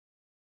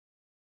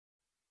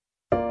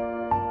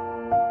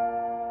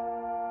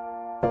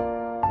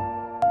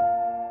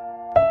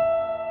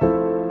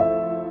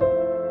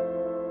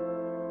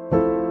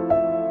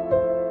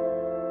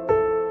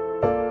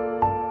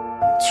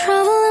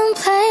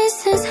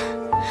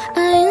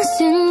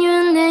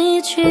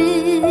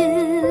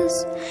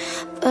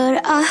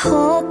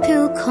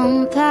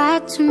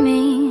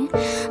me.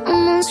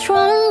 I'm just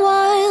running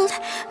wild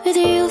with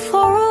you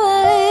far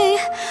away.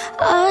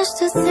 I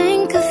still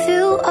think of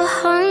you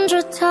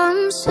 100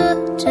 times a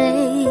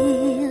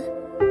day.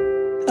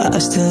 I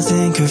still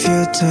think of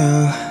you too.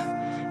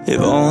 If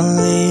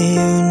only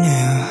you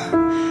knew.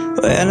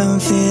 When I'm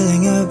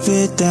feeling a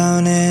bit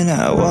down and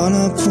I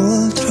wanna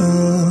pull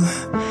through,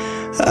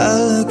 I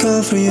look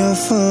over your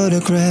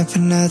photograph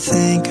and I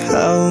think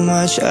how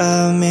much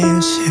I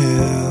miss you.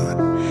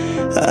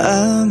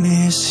 I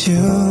miss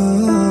you.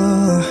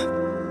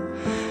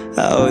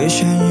 I wish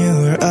I knew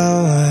where I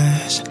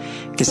was,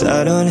 'cause I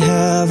don't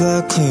have a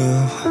clue.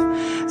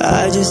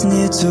 I just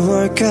need to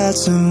work out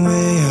some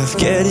way of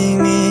getting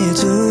me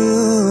to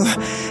you,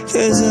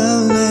 'cause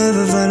I'll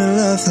never find a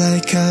love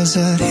like ours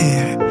out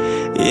here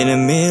in a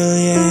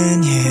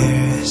million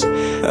years.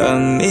 A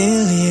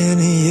million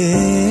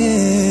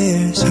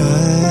years.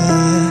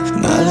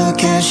 My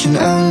location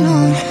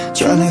unknown,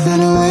 trying to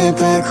find a way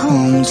back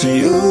home to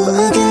you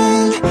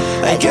again.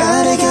 I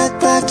gotta get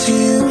back to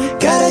you,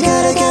 gotta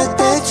get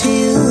back to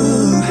you.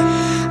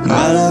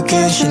 My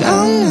location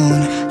unknown,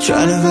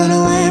 trying to find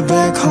a way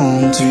back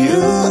home to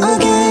you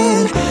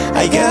again.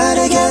 I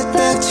gotta get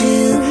back to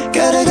you,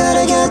 gotta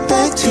get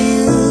back to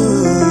you.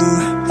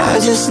 I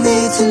just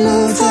need to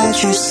know that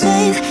you're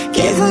safe,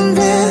 given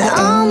that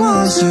I'm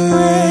miles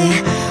away.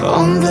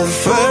 On the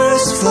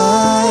first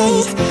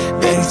flight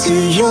back to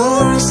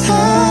your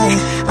side,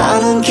 I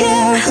don't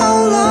care how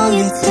long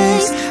it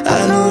takes, I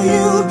know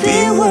you'll be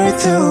worth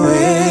the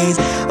wait.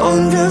 On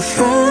the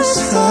first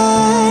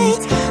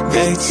flight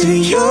back to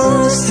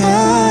your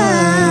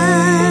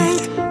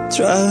side.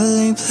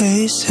 Traveling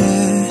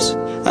places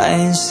I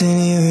ain't seen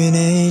you in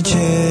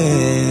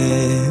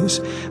ages,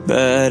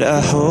 but I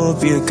hope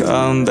you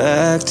come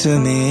back to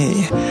me.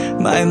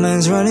 My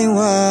mind's running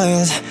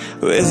wild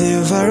with you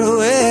far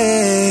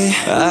away.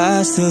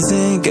 I still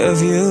think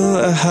of you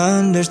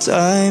 100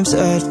 times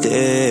a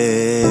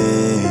day.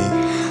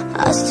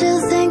 I still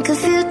think of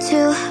you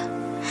too.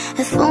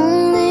 If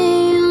only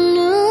you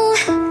knew.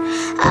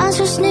 I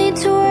just need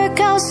to work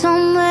out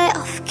some way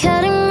of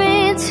getting me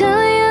to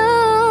you,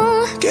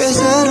 'Cause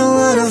I don't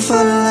wanna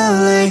fall in love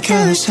like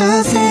us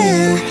out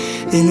there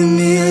in a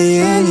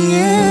million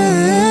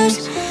years.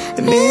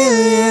 A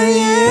million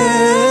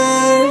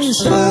years.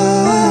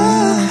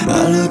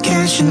 My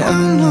location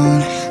unknown,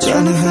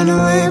 trying to find a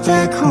way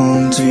back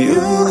home to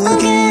you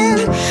again.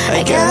 I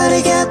gotta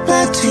get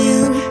back to you,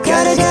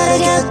 gotta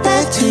get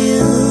back to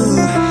you.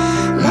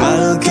 My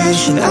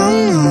location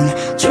unknown,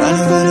 trying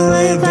to find a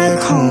way back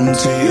home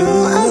to you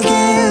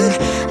again.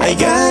 I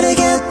gotta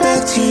get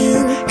back to you,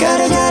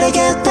 gotta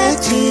get back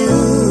to you.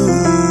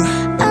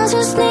 I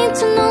just need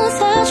to know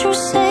that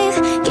you're safe,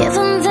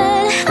 given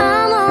that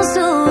I'm miles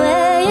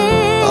away.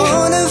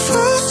 On the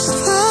first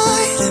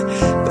flight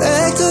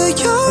back to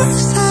your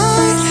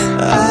side,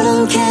 I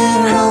don't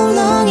care how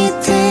long it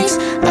takes,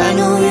 I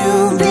know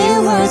you'll be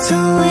worth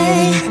the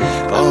wait.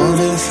 on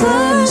the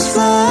first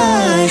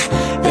flight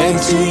back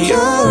to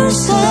your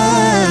side.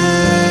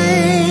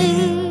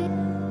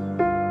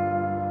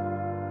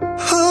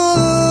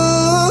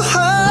 Oh,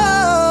 oh,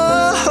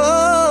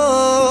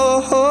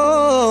 oh, oh.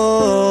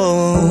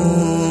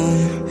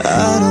 I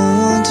don't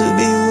want to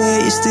be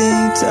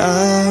wasting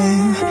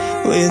time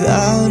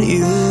without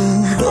you.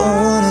 Don't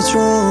wanna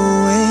throw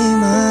away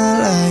my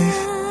life.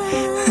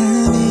 I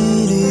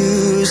need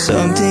you.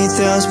 Something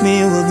tells me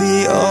we'll be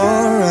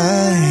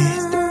alright.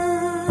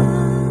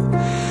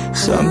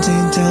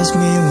 Something tells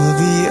me we'll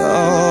be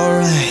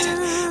alright,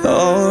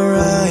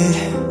 alright.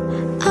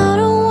 I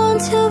don't want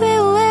to be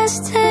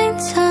wasting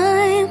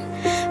time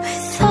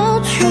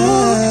without you.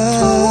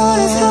 Don't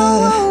wanna throw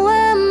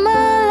away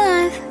my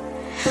life,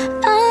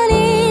 I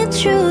need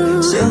you.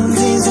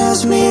 Something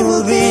tells me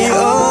we'll be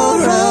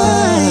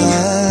alright.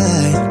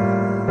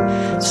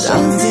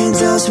 Something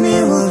tells me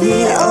we'll be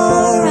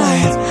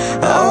alright,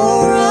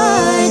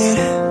 alright.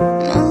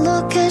 My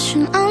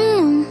location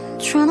unknown,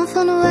 trying to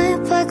find a way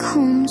back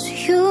home to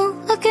you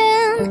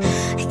again.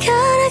 I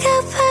gotta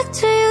get back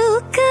to you,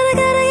 gotta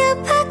get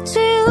back to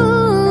you.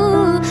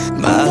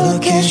 My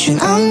location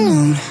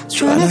unknown,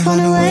 trying to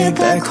find a way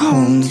back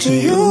home to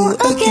you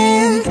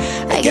again.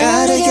 I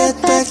gotta get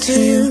back to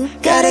you,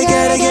 gotta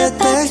get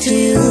back to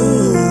you.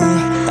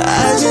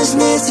 I just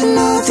need to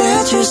know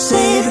that you're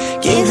safe,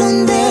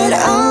 given that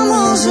I'm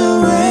miles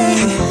away.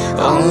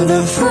 On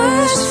the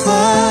first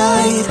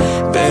flight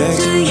back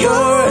to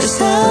your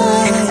side.